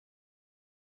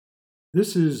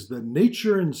This is the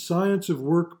Nature and Science of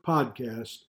Work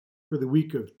podcast for the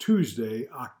week of Tuesday,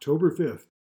 October 5th,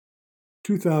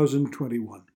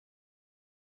 2021.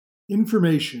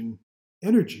 Information,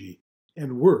 energy,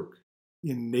 and work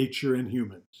in nature and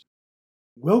humans.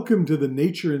 Welcome to the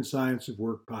Nature and Science of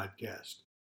Work podcast.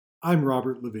 I'm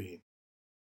Robert Levine.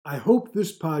 I hope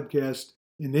this podcast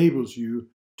enables you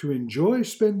to enjoy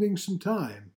spending some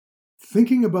time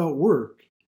thinking about work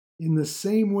in the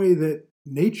same way that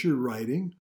nature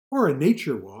writing or a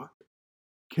nature walk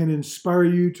can inspire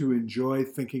you to enjoy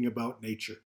thinking about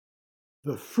nature.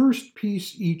 The first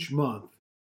piece each month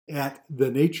at the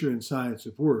Nature and Science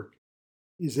of Work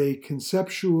is a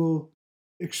conceptual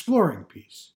exploring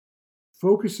piece,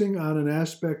 focusing on an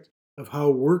aspect of how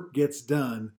work gets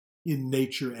done in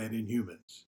nature and in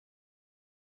humans.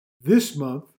 This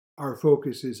month, our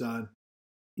focus is on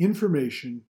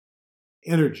information,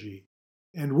 energy,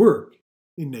 and work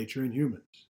in nature and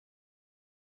humans.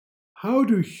 How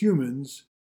do humans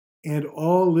and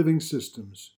all living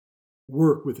systems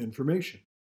work with information?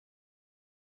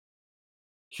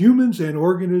 Humans and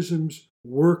organisms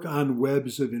work on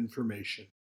webs of information.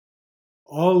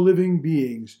 All living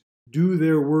beings do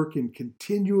their work in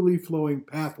continually flowing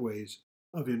pathways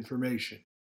of information.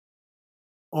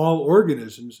 All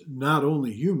organisms, not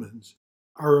only humans,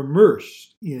 are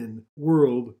immersed in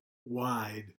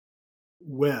worldwide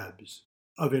webs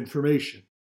of information.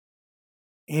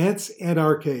 Ants and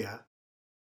archaea,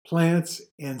 plants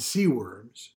and sea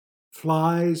worms,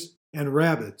 flies and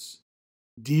rabbits,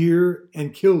 deer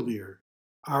and killdeer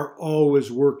are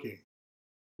always working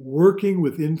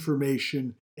with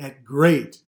information at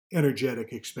great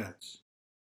energetic expense.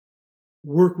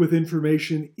 Work with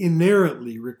information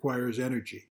inherently requires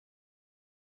energy.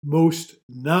 Most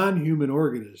non-human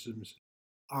organisms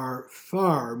are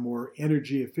far more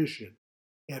energy efficient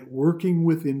at working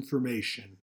with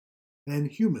information than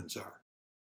humans are.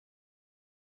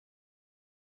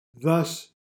 Thus,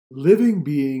 living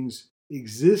beings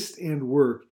exist and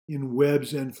work in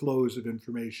webs and flows of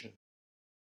information.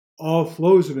 All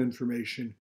flows of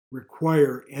information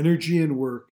require energy and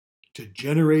work to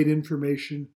generate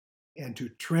information and to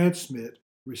transmit,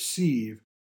 receive,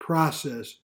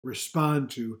 process,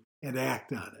 respond to, and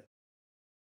act on it.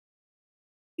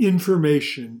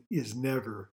 Information is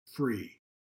never free.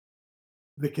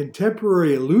 The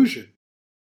contemporary illusion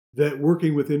that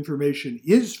working with information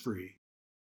is free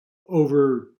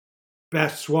over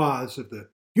vast swaths of the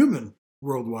human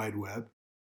World Wide Web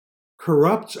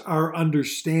corrupts our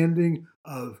understanding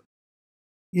of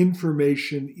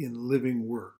information in living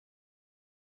work,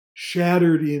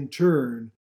 shattered in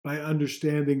turn by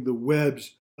understanding the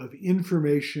webs of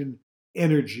information,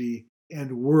 energy,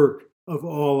 and work of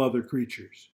all other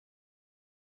creatures.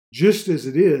 Just as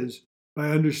it is by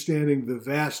understanding the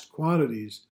vast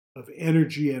quantities of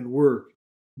energy and work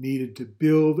needed to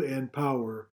build and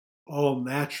power all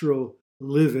natural,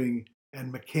 living,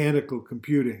 and mechanical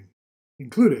computing,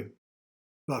 including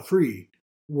the free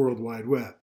World Wide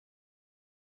Web.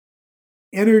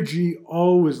 Energy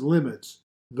always limits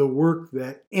the work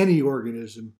that any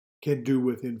organism can do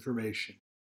with information.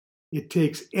 It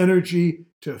takes energy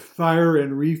to fire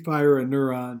and refire a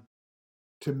neuron,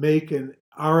 to make an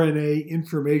RNA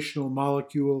informational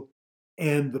molecule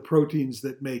and the proteins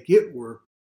that make it work,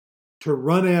 to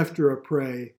run after a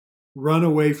prey, run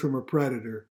away from a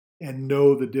predator, and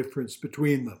know the difference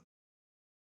between them.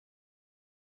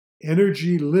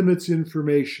 Energy limits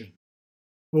information,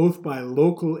 both by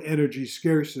local energy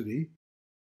scarcity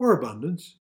or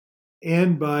abundance,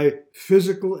 and by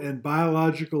physical and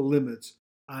biological limits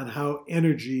on how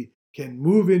energy can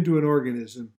move into an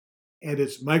organism and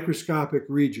its microscopic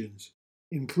regions,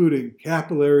 including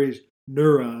capillaries,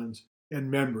 neurons, and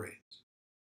membranes.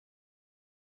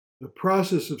 The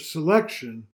process of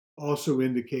selection also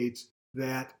indicates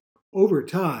that, over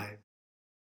time,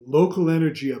 local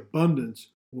energy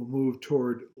abundance will move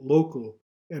toward local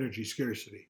energy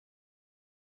scarcity.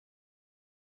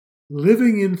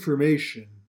 Living information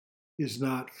is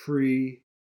not free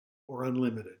or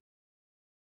unlimited.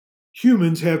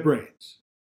 Humans have brains.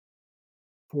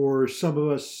 For some of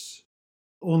us,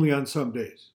 only on some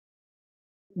days.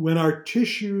 When our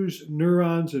tissues,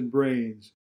 neurons, and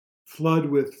brains flood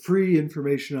with free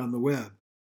information on the web,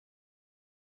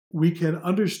 we can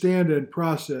understand and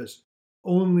process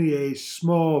only a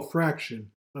small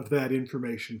fraction of that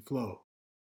information flow.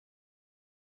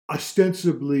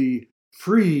 Ostensibly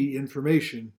free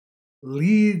information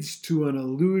leads to an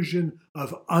illusion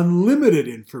of unlimited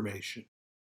information,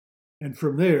 and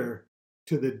from there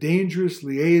to the dangerous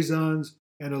liaisons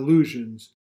and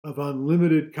illusions of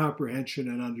unlimited comprehension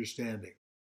and understanding.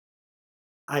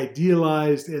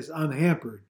 idealized as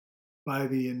unhampered by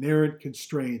the inherent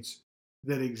constraints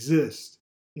that exist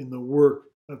in the work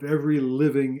of every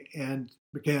living and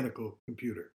mechanical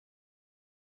computer.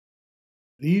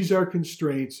 These are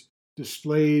constraints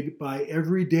displayed by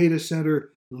every data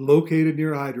center located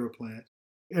near a hydro plant,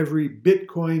 every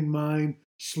Bitcoin mine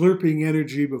slurping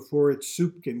energy before its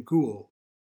soup can cool,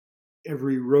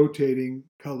 every rotating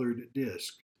colored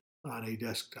disk on a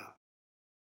desktop.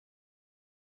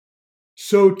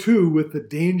 So too with the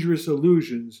dangerous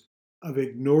illusions of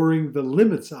ignoring the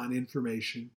limits on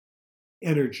information,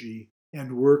 energy,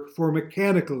 and work for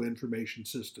mechanical information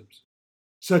systems,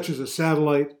 such as a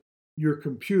satellite, your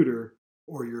computer,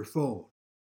 or your phone.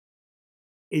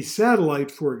 A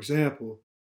satellite, for example,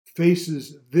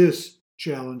 faces this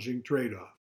challenging trade-off.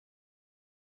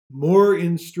 More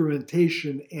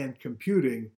instrumentation and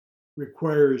computing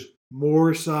requires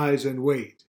more size and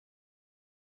weight.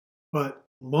 But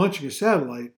launching a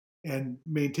satellite and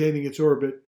maintaining its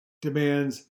orbit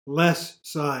demands less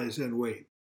size and weight.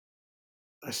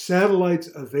 A satellite's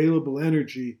available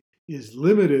energy is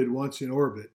limited once in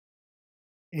orbit,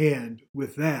 and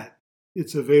with that,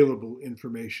 its available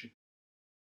information.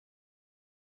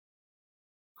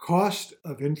 Cost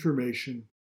of information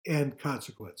and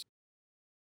consequences.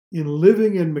 In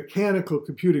living and mechanical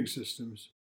computing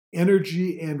systems,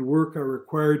 energy and work are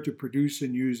required to produce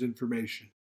and use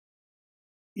information.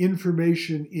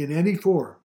 Information in any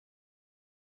form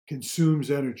consumes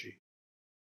energy.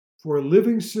 For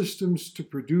living systems to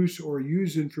produce or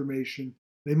use information,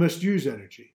 they must use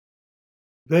energy.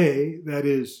 They, that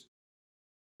is,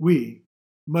 we,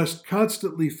 must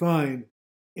constantly find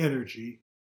energy,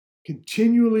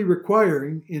 continually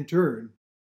requiring, in turn,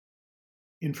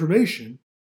 information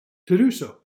to do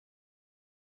so.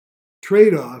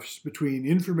 Trade-offs between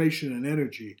information and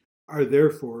energy are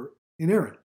therefore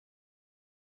inherent.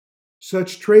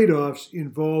 Such trade-offs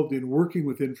involved in working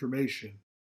with information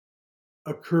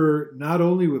occur not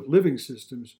only with living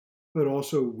systems, but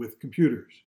also with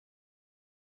computers.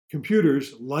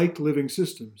 Computers, like living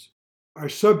systems, are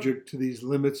subject to these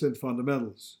limits and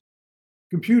fundamentals.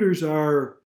 Computers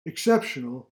are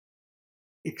exceptional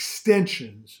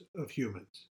extensions of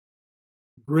humans,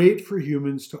 great for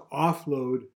humans to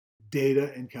offload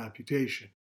data and computation.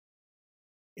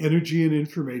 Energy and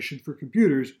information for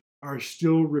computers are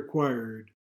still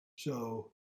required,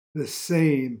 so the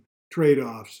same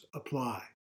trade-offs apply.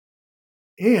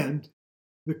 And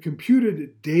the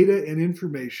computed data and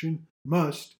information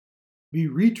must be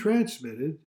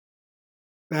retransmitted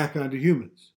back onto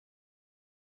humans.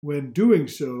 When doing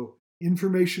so,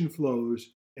 information flows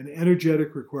and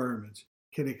energetic requirements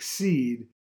can exceed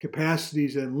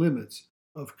capacities and limits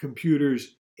of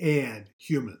computers and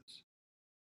humans.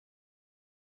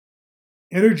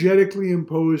 Energetically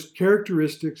imposed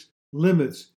characteristics,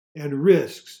 limits, and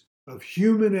risks of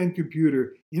human and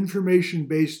computer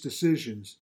information-based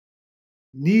decisions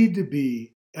need to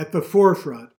be at the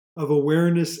forefront of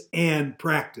awareness and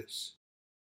practice,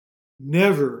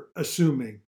 never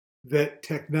assuming that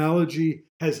technology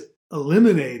has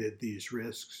eliminated these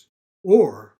risks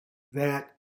or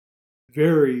that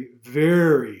very,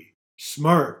 very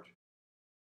smart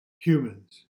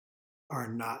humans are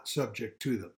not subject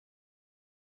to them.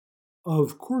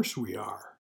 Of course we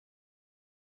are.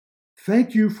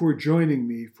 Thank you for joining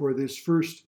me for this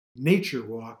first nature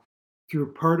walk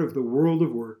through part of the world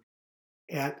of work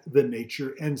at the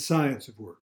Nature and Science of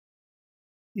Work.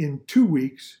 In 2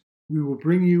 weeks, we will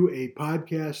bring you a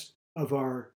podcast of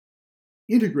our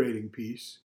integrating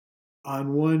piece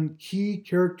on one key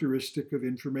characteristic of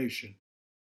information,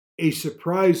 a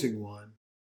surprising one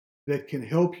that can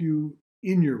help you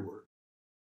in your work,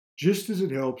 just as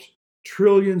it helps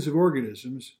trillions of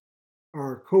organisms,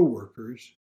 our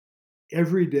co-workers,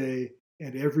 every day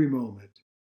and every moment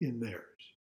in theirs.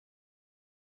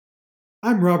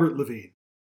 I'm Robert Levine.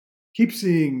 Keep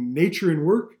seeing nature in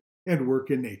work and work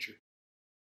in nature.